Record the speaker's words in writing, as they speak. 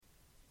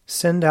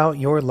Send out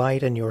your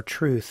light and your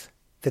truth,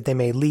 that they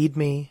may lead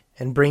me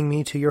and bring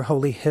me to your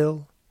holy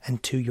hill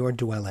and to your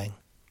dwelling.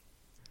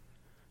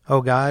 O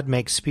God,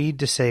 make speed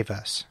to save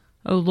us.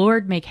 O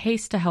Lord, make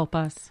haste to help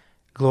us.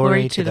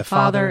 Glory to the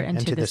Father,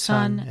 and to the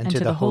Son, and to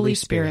the Holy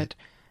Spirit,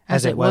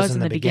 as it was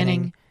in the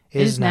beginning,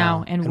 is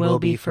now, and will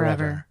be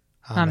forever.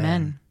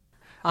 Amen.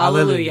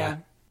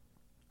 Alleluia.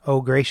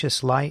 O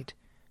gracious light,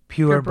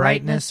 pure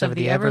brightness of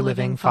the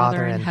ever-living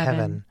Father in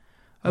heaven,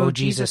 O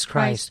Jesus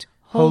Christ,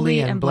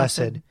 holy and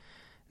blessed,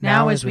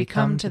 now as we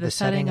come to the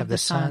setting of the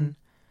sun,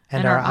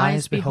 and our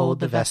eyes behold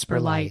the vesper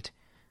light,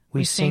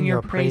 we sing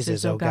your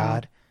praises, O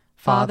God,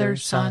 Father,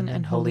 Son,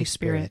 and Holy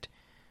Spirit.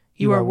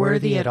 You are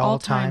worthy at all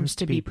times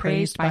to be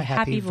praised by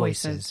happy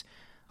voices,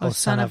 O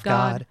Son of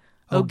God,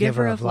 O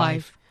Giver of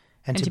life,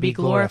 and to be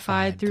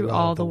glorified through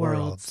all the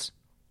worlds.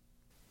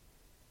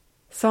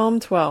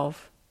 Psalm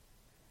 12.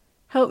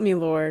 Help me,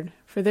 Lord,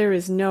 for there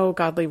is no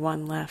godly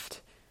one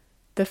left.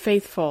 The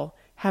faithful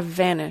have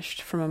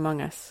vanished from among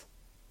us.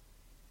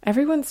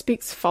 Everyone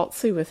speaks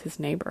falsely with his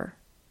neighbor.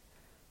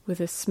 With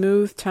a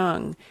smooth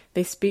tongue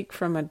they speak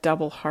from a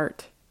double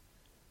heart.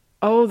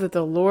 Oh, that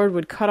the Lord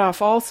would cut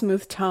off all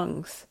smooth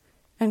tongues,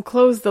 and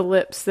close the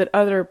lips that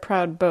utter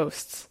proud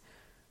boasts.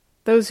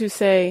 Those who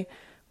say,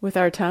 with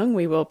our tongue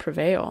we will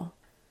prevail.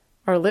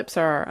 Our lips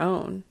are our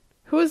own.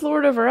 Who is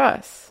Lord over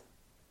us?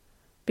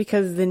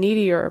 Because the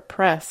needy are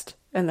oppressed,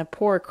 and the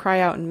poor cry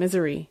out in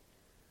misery.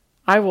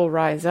 I will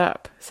rise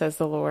up, says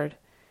the Lord,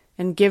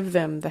 and give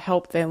them the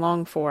help they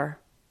long for.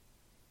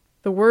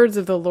 The words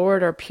of the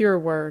Lord are pure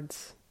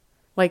words,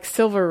 like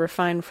silver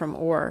refined from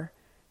ore,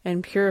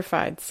 and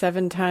purified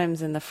 7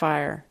 times in the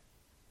fire.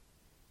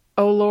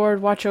 O Lord,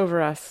 watch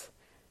over us,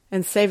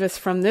 and save us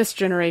from this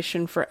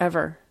generation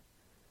forever.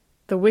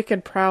 The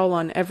wicked prowl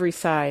on every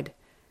side,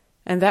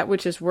 and that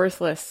which is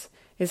worthless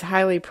is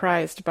highly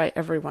prized by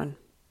everyone.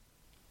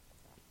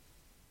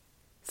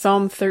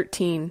 Psalm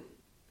 13.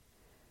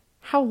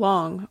 How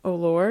long, O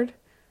Lord,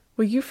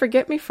 will you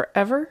forget me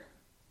forever?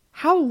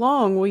 How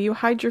long will you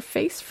hide your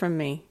face from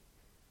me?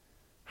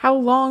 How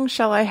long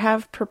shall I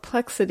have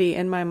perplexity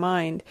in my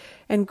mind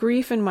and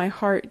grief in my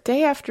heart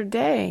day after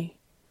day?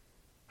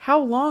 How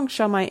long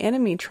shall my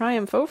enemy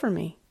triumph over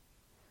me?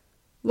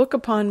 Look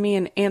upon me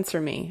and answer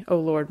me, O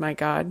Lord my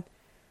God.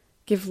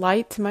 Give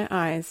light to my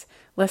eyes,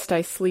 lest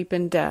I sleep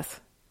in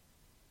death.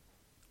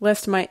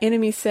 Lest my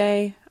enemy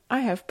say,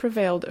 I have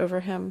prevailed over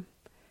him,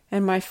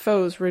 and my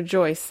foes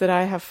rejoice that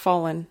I have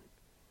fallen.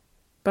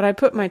 But I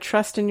put my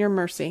trust in your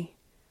mercy.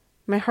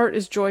 My heart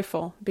is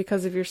joyful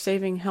because of your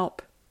saving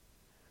help.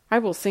 I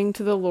will sing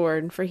to the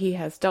Lord, for he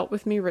has dealt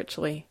with me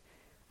richly.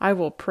 I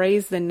will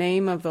praise the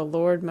name of the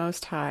Lord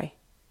Most High.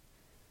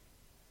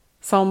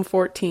 Psalm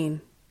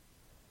 14.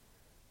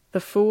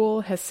 The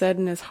fool has said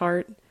in his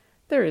heart,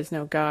 there is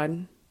no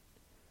God.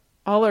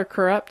 All are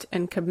corrupt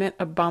and commit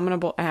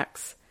abominable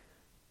acts.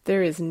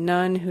 There is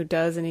none who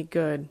does any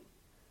good.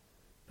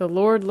 The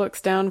Lord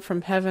looks down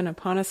from heaven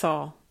upon us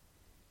all,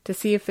 to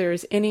see if there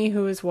is any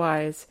who is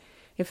wise,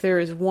 if there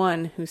is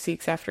one who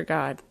seeks after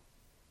God.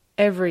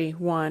 Every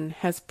one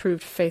has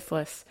proved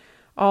faithless.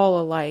 All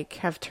alike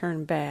have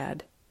turned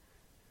bad.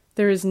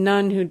 There is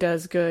none who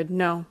does good,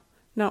 no,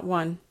 not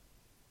one.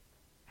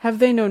 Have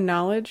they no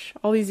knowledge,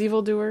 all these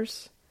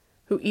evildoers,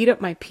 who eat up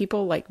my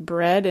people like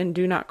bread and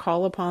do not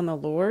call upon the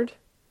Lord?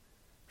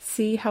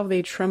 See how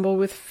they tremble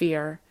with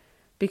fear,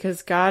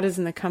 because God is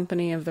in the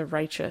company of the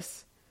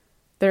righteous.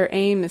 Their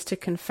aim is to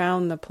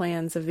confound the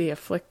plans of the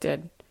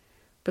afflicted,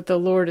 but the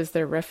Lord is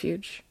their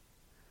refuge.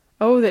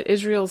 Oh, that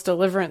Israel's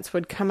deliverance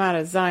would come out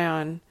of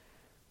Zion.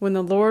 When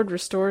the Lord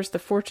restores the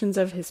fortunes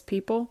of his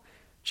people,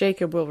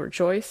 Jacob will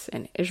rejoice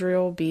and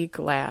Israel be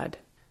glad.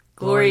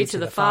 Glory to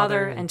the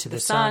Father, and to the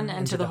Son,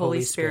 and to the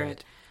Holy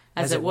Spirit,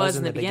 as it was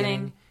in the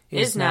beginning,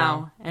 is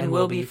now, and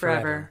will be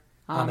forever.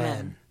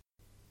 Amen.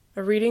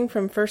 A reading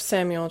from 1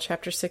 Samuel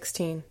chapter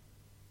 16.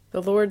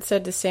 The Lord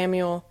said to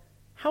Samuel,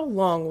 How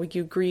long will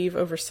you grieve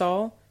over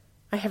Saul?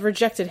 I have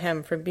rejected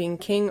him from being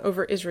king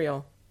over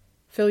Israel.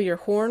 Fill your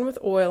horn with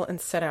oil and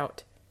set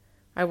out.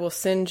 I will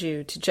send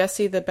you to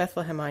Jesse the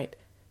Bethlehemite,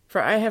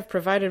 for I have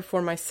provided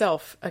for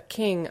myself a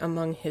king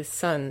among his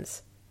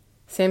sons.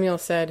 Samuel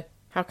said,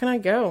 How can I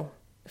go?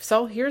 If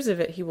Saul hears of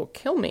it, he will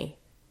kill me.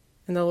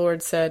 And the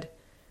Lord said,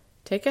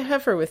 Take a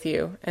heifer with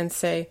you, and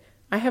say,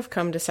 I have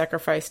come to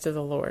sacrifice to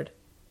the Lord.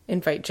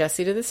 Invite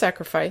Jesse to the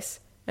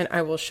sacrifice, and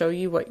I will show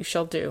you what you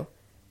shall do,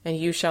 and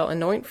you shall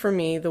anoint for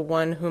me the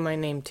one whom I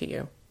name to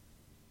you.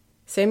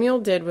 Samuel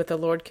did what the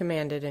Lord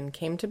commanded, and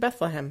came to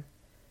Bethlehem.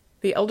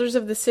 The elders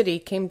of the city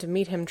came to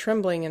meet him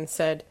trembling, and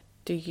said,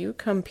 Do you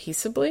come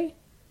peaceably?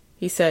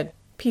 He said,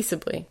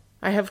 Peaceably.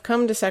 I have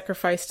come to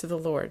sacrifice to the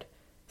Lord.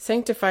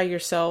 Sanctify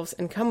yourselves,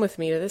 and come with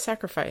me to the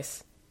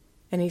sacrifice.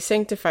 And he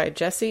sanctified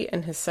Jesse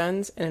and his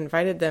sons, and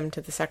invited them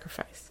to the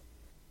sacrifice.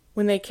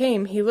 When they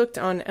came, he looked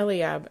on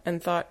Eliab,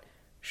 and thought,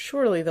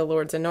 Surely the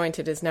Lord's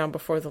anointed is now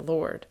before the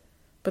Lord.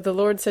 But the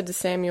Lord said to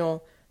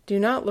Samuel, Do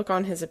not look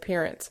on his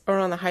appearance, or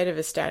on the height of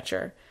his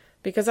stature,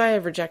 because I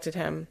have rejected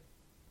him.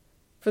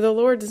 For the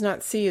Lord does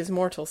not see as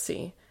mortals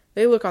see,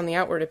 They look on the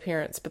outward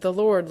appearance, but the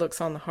Lord looks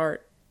on the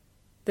heart."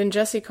 Then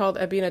Jesse called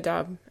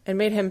Abinadab and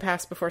made him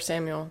pass before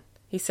Samuel.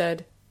 He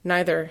said,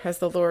 "Neither has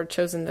the Lord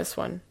chosen this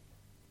one."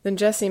 Then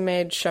Jesse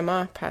made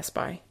Shammah pass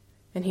by,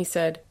 and he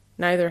said,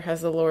 "Neither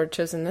has the Lord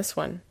chosen this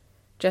one."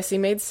 Jesse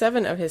made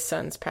 7 of his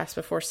sons pass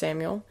before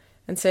Samuel,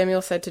 and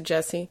Samuel said to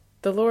Jesse,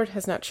 "The Lord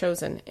has not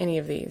chosen any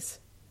of these."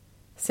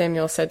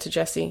 Samuel said to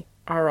Jesse,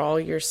 "Are all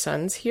your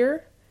sons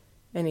here?"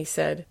 And he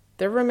said,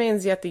 "There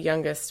remains yet the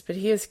youngest, but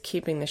he is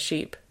keeping the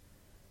sheep."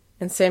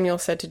 And Samuel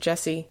said to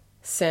Jesse,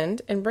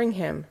 "Send and bring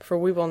him, for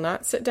we will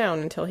not sit down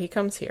until he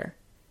comes here."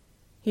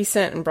 He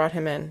sent and brought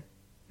him in.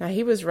 Now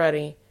he was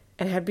ruddy,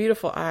 and had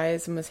beautiful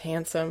eyes, and was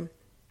handsome.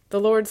 The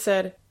Lord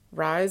said,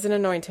 "Rise and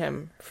anoint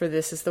him, for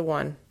this is the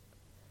one."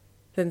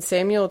 Then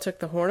Samuel took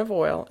the horn of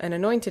oil, and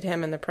anointed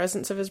him in the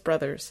presence of his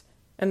brothers.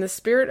 And the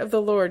Spirit of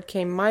the Lord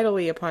came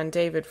mightily upon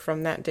David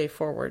from that day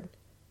forward.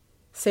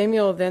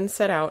 Samuel then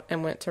set out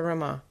and went to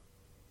Ramah.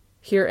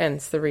 Here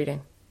ends the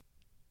reading.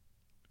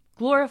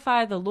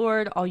 Glorify the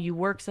Lord, all you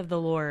works of the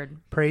Lord.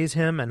 Praise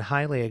him and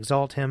highly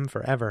exalt him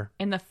forever.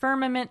 In the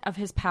firmament of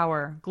his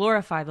power,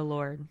 glorify the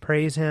Lord.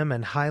 Praise him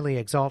and highly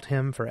exalt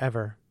him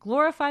forever.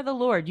 Glorify the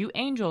Lord, you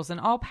angels and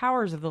all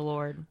powers of the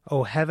Lord.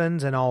 O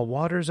heavens and all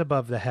waters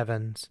above the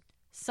heavens.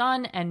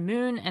 Sun and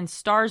moon and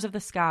stars of the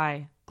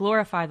sky,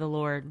 glorify the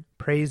Lord.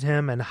 Praise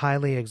him and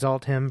highly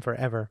exalt him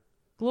forever.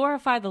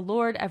 Glorify the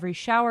Lord, every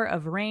shower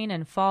of rain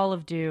and fall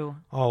of dew.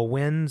 All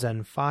winds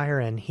and fire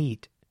and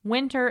heat.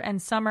 Winter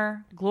and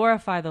summer,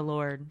 glorify the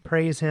Lord.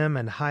 Praise him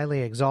and highly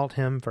exalt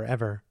him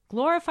forever.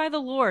 Glorify the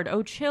Lord,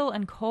 O chill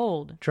and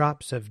cold.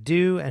 Drops of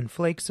dew and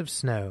flakes of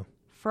snow.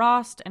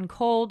 Frost and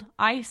cold,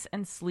 ice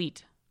and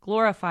sleet,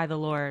 glorify the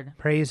Lord.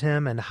 Praise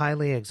him and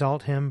highly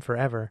exalt him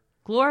forever.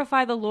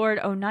 Glorify the Lord,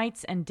 O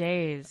nights and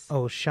days.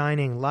 O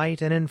shining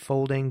light and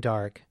enfolding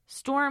dark.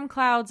 Storm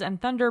clouds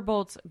and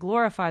thunderbolts,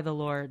 glorify the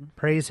Lord.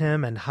 Praise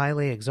him and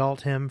highly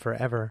exalt him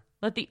forever.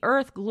 Let the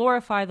earth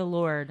glorify the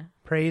Lord.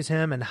 Praise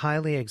him and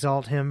highly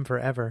exalt him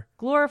forever.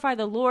 Glorify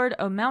the Lord,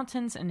 O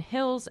mountains and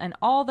hills, and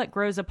all that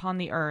grows upon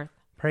the earth.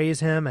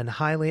 Praise him and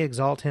highly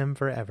exalt him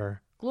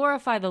forever.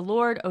 Glorify the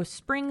Lord, O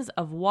springs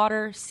of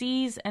water,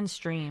 seas and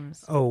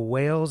streams. O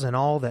whales and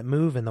all that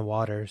move in the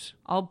waters.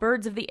 All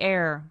birds of the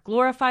air,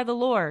 glorify the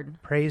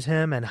Lord. Praise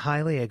him and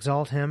highly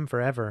exalt him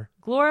forever.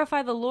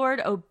 Glorify the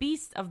Lord, O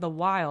beasts of the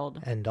wild.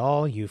 And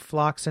all you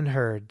flocks and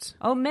herds.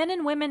 O men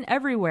and women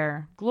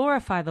everywhere,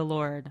 glorify the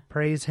Lord.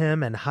 Praise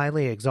him and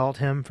highly exalt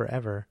him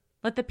forever.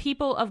 Let the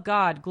people of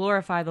God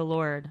glorify the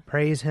Lord.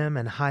 Praise him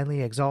and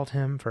highly exalt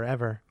him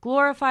forever.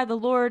 Glorify the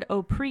Lord,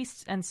 O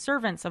priests and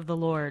servants of the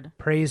Lord.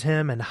 Praise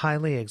him and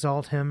highly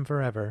exalt him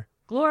forever.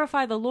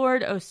 Glorify the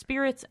Lord, O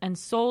spirits and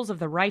souls of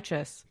the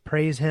righteous.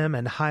 Praise him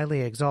and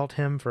highly exalt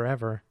him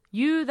forever.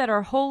 You that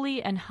are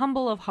holy and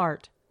humble of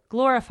heart,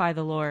 glorify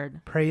the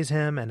Lord. Praise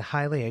him and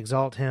highly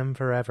exalt him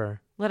forever.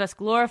 Let us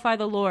glorify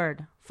the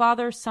Lord,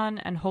 Father, Son,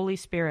 and Holy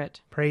Spirit.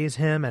 Praise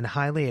him and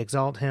highly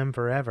exalt him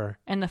forever.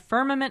 In the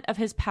firmament of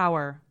his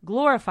power,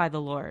 glorify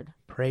the Lord.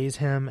 Praise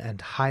him and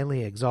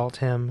highly exalt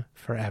him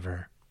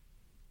forever.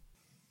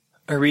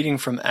 A reading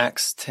from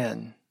Acts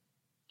 10.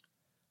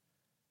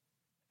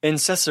 In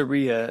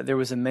Caesarea there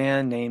was a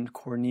man named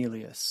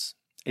Cornelius,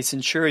 a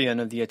centurion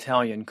of the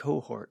Italian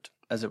cohort,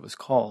 as it was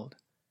called.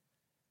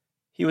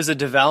 He was a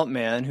devout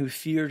man who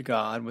feared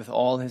God with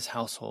all his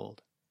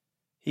household.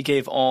 He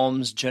gave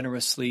alms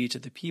generously to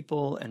the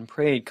people and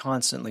prayed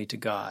constantly to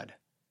God.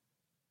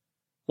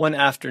 One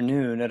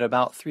afternoon at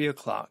about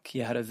 3:00 he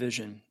had a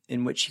vision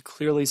in which he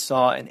clearly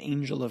saw an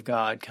angel of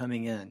God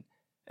coming in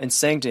and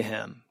saying to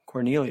him,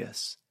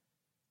 "Cornelius."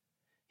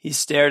 He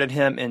stared at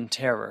him in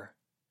terror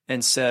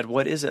and said,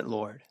 "What is it,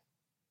 Lord?"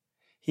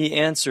 He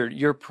answered,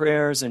 "Your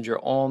prayers and your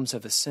alms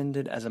have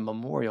ascended as a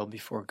memorial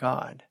before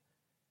God.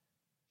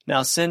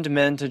 Now send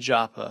men to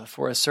Joppa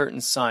for a certain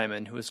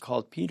Simon who is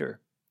called Peter.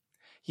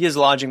 He is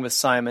lodging with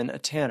Simon, a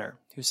tanner,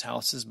 whose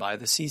house is by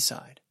the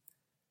seaside."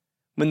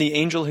 When the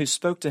angel who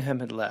spoke to him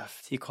had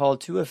left, he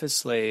called 2 of his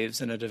slaves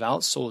and a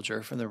devout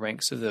soldier from the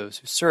ranks of those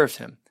who served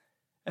him,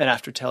 and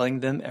after telling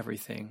them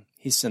everything,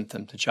 he sent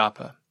them to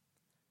Joppa.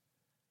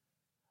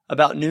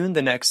 About noon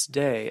the next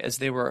day, as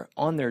they were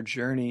on their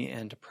journey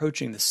and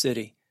approaching the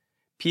city,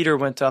 Peter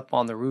went up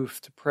on the roof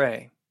to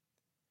pray.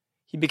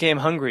 He became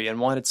hungry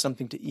and wanted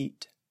something to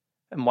eat,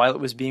 and while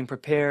it was being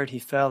prepared, he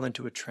fell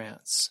into a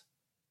trance.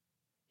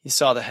 He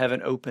saw the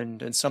heaven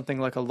opened and something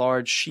like a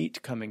large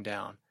sheet coming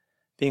down,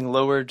 being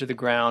lowered to the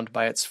ground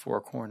by its 4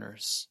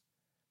 corners.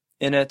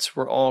 In it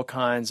were all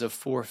kinds of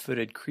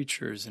 4-footed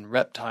creatures and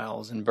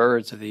reptiles and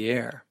birds of the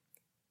air.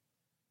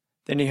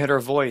 Then he heard a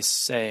voice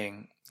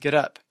saying, "Get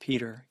up,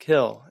 Peter,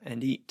 kill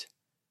and eat."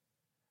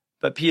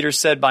 But Peter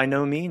said, "By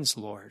no means,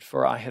 Lord,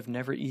 for I have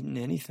never eaten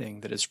anything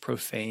that is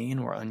profane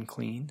or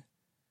unclean."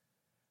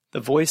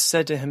 The voice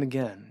said to him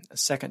again, a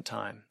second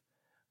time,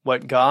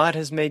 "What God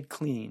has made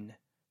clean,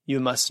 you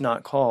must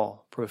not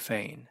call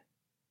profane."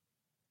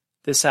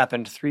 This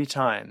happened 3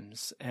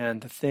 times,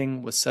 and the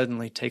thing was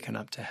suddenly taken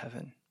up to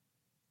heaven.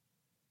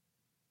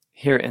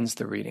 Here ends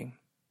the reading.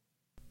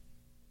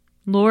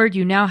 Lord,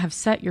 you now have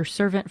set your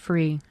servant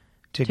free,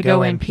 to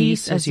go in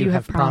peace as you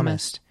have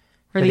promised.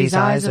 For these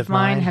eyes of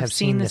mine have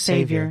seen the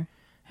Savior,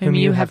 whom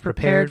you have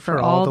prepared for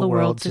all the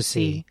world to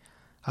see,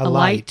 a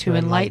light to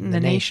enlighten the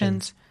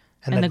nations,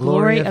 and the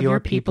glory of your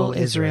people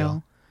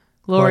Israel.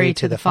 Glory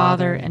to the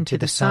Father, and to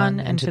the Son,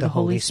 and to the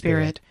Holy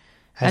Spirit,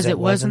 as it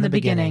was in the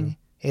beginning,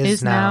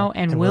 is now,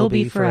 and will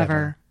be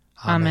forever.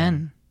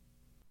 Amen.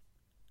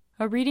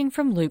 A reading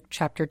from Luke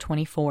chapter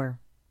 24.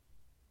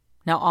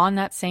 Now on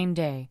that same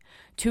day,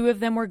 2 of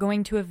them were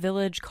going to a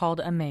village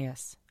called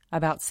Emmaus,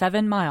 about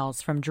 7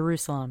 miles from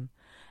Jerusalem,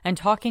 and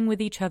talking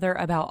with each other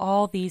about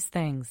all these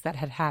things that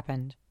had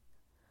happened.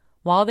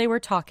 While they were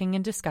talking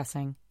and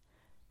discussing,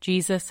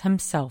 Jesus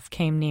himself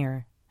came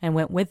near and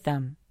went with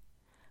them,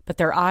 but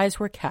their eyes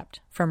were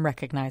kept from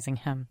recognizing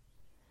him.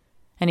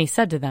 And he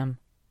said to them,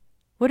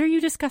 "What are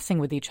you discussing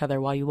with each other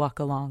while you walk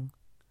along?"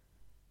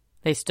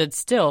 They stood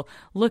still,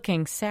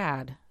 looking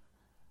sad.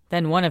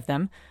 Then one of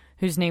them,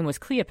 whose name was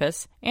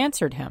Cleopas,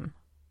 answered him,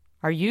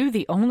 "Are you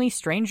the only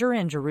stranger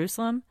in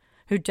Jerusalem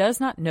who does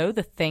not know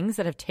the things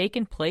that have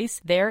taken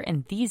place there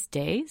in these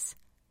days?"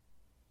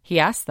 He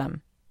asked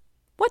them,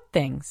 "What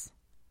things?"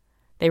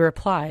 They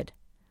replied,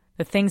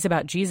 "The things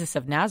about Jesus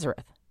of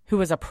Nazareth, who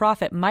was a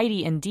prophet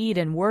mighty in deed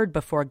and word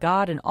before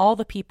God and all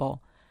the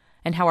people,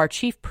 and how our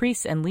chief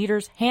priests and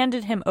leaders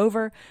handed him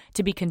over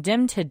to be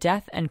condemned to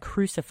death and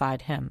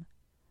crucified him.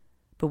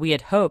 But we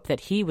had hoped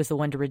that he was the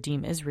one to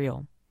redeem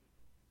Israel.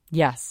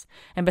 Yes,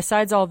 and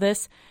besides all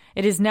this,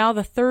 it is now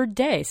the 3rd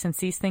day since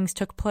these things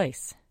took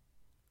place.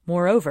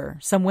 Moreover,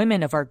 some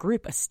women of our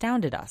group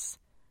astounded us.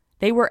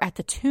 They were at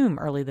the tomb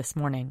early this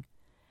morning,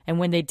 and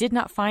when they did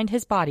not find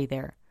his body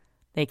there,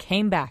 they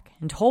came back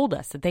and told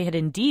us that they had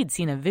indeed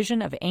seen a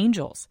vision of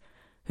angels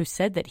who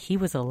said that he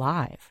was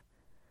alive.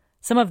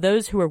 Some of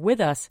those who were with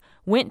us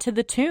went to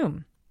the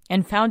tomb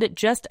and found it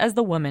just as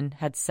the woman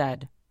had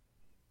said,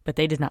 but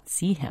they did not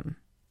see him."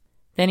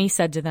 Then he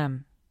said to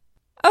them,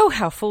 "Oh,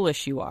 how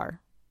foolish you are,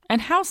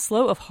 and how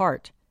slow of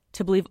heart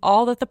to believe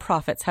all that the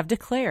prophets have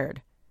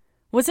declared.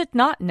 Was it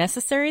not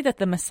necessary that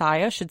the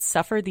Messiah should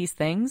suffer these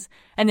things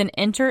and then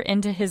enter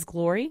into his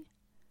glory?"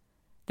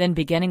 Then,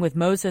 beginning with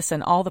Moses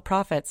and all the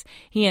prophets,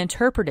 he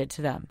interpreted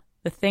to them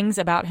the things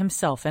about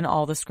himself in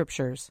all the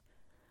scriptures.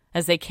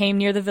 As they came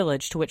near the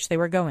village to which they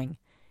were going,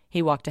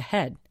 he walked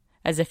ahead,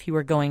 as if he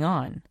were going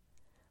on.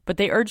 But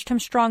they urged him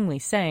strongly,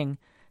 saying,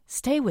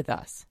 "Stay with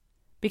us,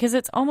 because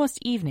it's almost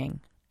evening,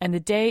 and the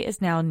day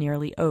is now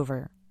nearly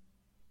over."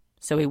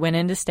 So he went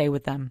in to stay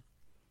with them.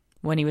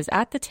 When he was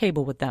at the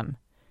table with them,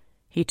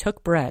 he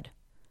took bread,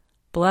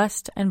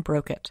 blessed and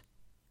broke it,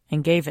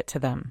 and gave it to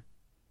them.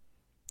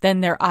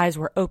 Then their eyes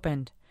were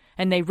opened,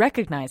 and they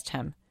recognized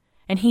him,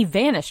 and he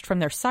vanished from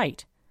their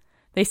sight.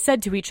 They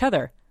said to each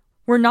other,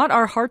 "Were not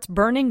our hearts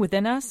burning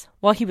within us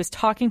while he was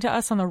talking to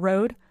us on the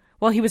road,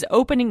 while he was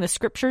opening the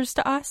scriptures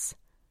to us?"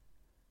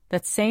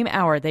 That same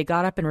hour they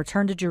got up and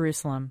returned to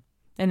Jerusalem,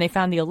 and they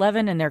found the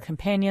 11 and their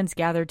companions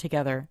gathered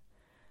together.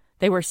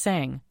 They were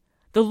saying,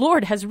 "The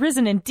Lord has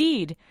risen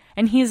indeed,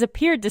 and he has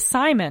appeared to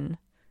Simon."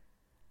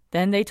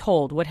 Then they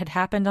told what had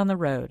happened on the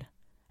road,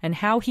 and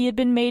how he had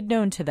been made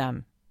known to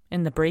them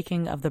in the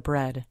breaking of the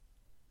bread.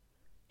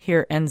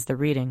 Here ends the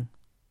reading.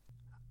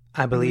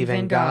 I believe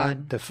in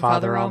God, the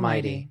Father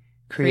Almighty,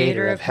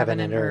 creator of heaven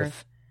and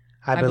earth.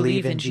 I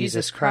believe in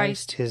Jesus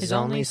Christ, his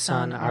only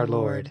Son, our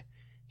Lord.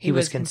 He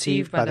was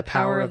conceived by the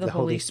power of the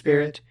Holy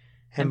Spirit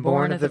and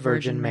born of the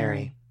Virgin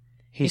Mary.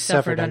 He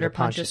suffered under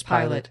Pontius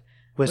Pilate,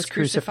 was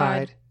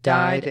crucified,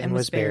 died, and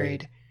was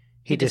buried.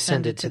 He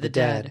descended to the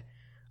dead.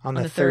 On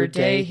the 3rd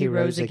day he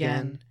rose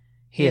again.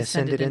 He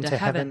ascended into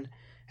heaven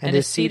and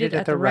is seated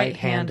at the right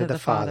hand of the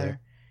Father.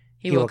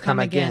 He will come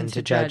again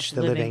to judge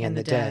the living and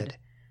the dead.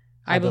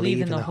 I believe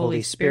in the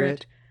Holy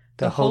Spirit,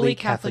 the Holy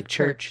Catholic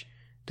Church,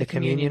 the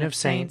communion of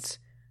saints,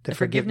 the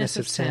forgiveness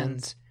of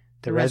sins,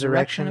 the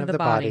resurrection of the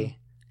body,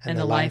 and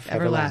the life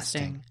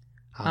everlasting.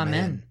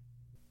 Amen.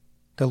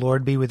 The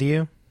Lord be with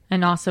you.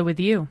 And also with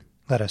you.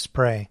 Let us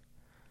pray.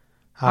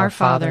 Our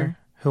Father,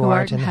 who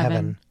art in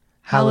heaven,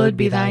 hallowed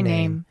be thy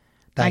name.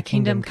 Thy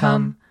kingdom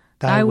come,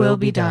 thy will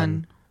be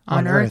done,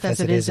 on earth as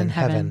it is in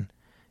heaven.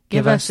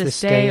 Give us this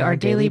day our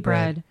daily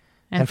bread,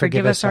 and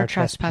forgive us our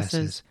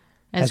trespasses,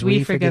 as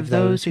we forgive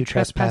those who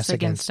trespass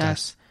against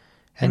us.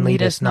 And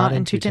lead us not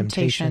into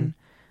temptation,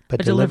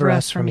 but deliver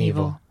us from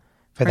evil.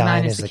 For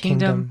thine is the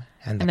kingdom,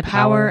 and the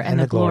power, and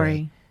the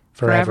glory,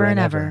 forever and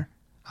ever.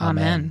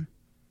 Amen.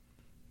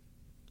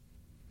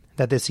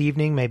 That this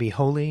evening may be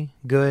holy,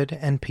 good,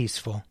 and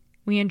peaceful.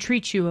 We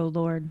entreat you, O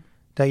Lord.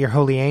 That your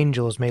holy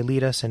angels may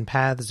lead us in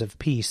paths of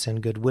peace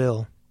and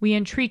goodwill. We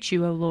entreat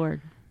you, O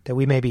Lord. That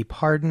we may be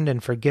pardoned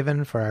and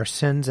forgiven for our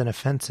sins and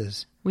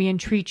offenses. We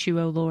entreat you,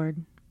 O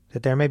Lord.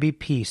 That there may be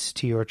peace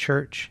to your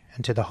church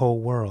and to the whole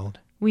world.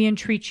 We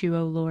entreat you,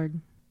 O Lord.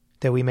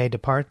 That we may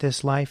depart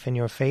this life in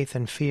your faith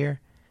and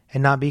fear,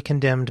 and not be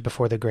condemned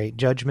before the great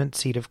judgment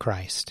seat of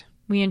Christ.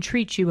 We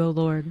entreat you, O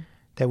Lord.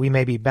 That we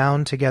may be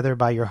bound together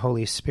by your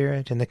Holy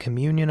Spirit in the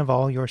communion of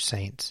all your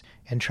saints,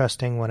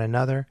 entrusting one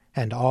another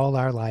and all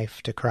our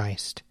life to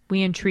Christ.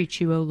 We entreat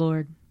you, O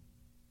Lord.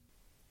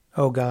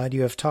 O God,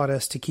 you have taught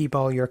us to keep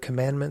all your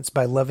commandments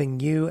by loving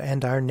you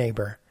and our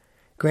neighbor.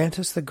 Grant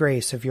us the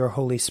grace of your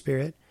Holy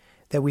Spirit,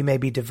 that we may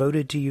be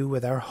devoted to you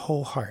with our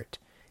whole heart,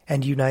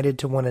 and united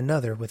to one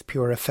another with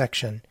pure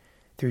affection,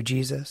 through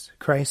Jesus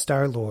Christ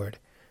our Lord,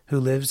 who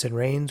lives and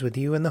reigns with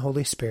you in the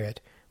Holy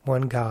Spirit,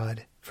 one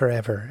God,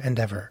 forever and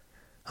ever.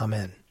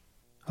 Amen.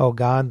 O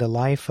God, the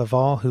life of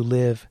all who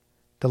live,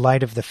 the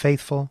light of the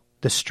faithful,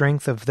 the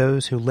strength of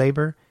those who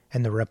labor,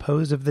 and the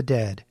repose of the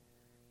dead,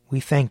 we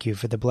thank you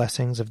for the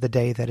blessings of the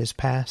day that is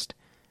past,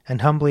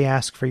 and humbly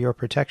ask for your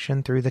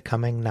protection through the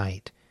coming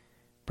night.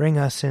 Bring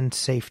us in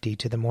safety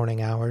to the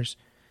morning hours,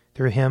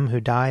 through him who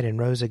died and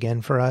rose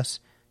again for us,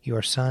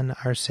 your Son,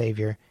 our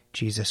Savior,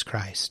 Jesus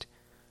Christ.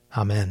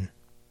 Amen.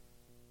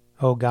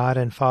 O God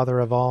and Father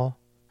of all,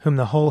 whom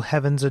the whole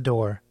heavens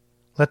adore,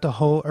 let the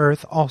whole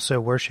earth also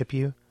worship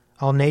you,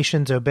 all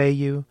nations obey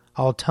you,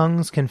 all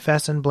tongues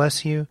confess and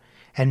bless you,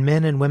 and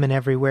men and women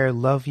everywhere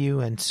love you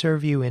and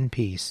serve you in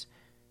peace.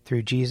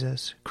 Through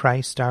Jesus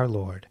Christ our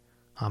Lord.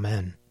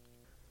 Amen.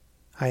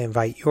 I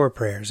invite your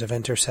prayers of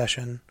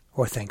intercession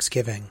or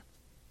thanksgiving.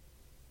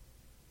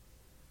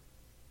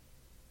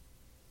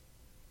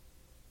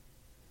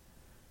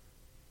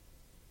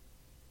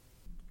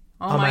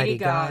 Almighty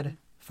God,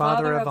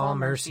 Father of all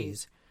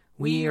mercies,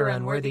 we, your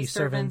unworthy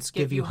servants,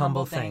 give you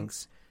humble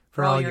thanks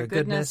for all your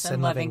goodness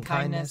and loving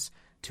kindness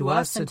to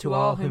us and to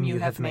all whom you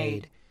have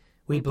made.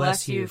 We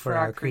bless you for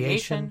our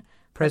creation,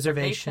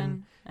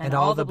 preservation, and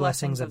all the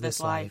blessings of this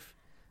life,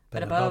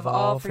 but above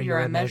all for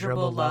your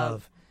immeasurable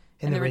love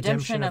in the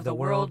redemption of the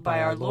world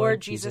by our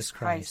Lord Jesus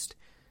Christ,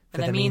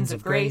 for the means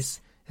of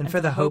grace and for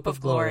the hope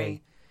of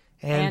glory.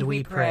 And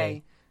we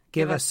pray,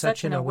 give us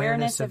such an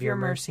awareness of your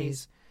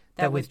mercies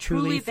that with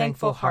truly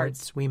thankful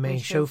hearts we may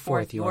show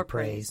forth your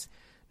praise,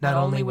 not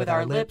only with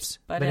our lips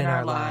but in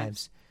our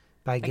lives,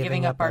 by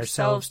giving up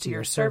ourselves to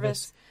your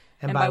service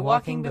and by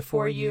walking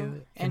before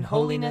you in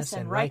holiness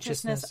and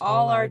righteousness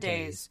all our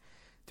days,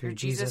 through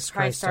Jesus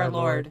Christ our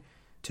Lord,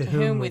 to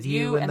whom with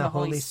you and the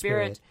Holy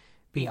Spirit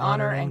be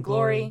honor and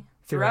glory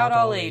throughout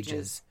all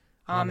ages.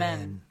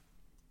 Amen.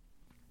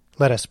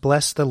 Let us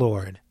bless the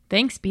Lord.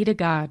 Thanks be to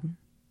God.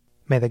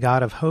 May the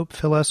God of hope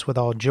fill us with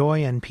all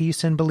joy and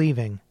peace in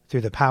believing,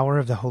 through the power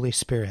of the Holy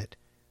Spirit.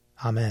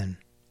 Amen.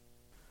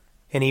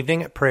 An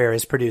Evening at Prayer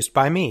is produced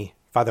by me,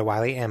 Father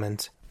Wiley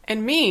Ammons.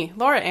 And me,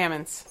 Laura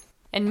Ammons.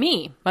 And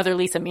me, Mother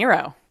Lisa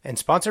Miro. And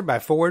sponsored by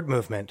Forward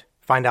Movement.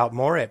 Find out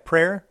more at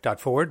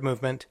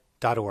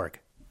prayer.forwardmovement.org.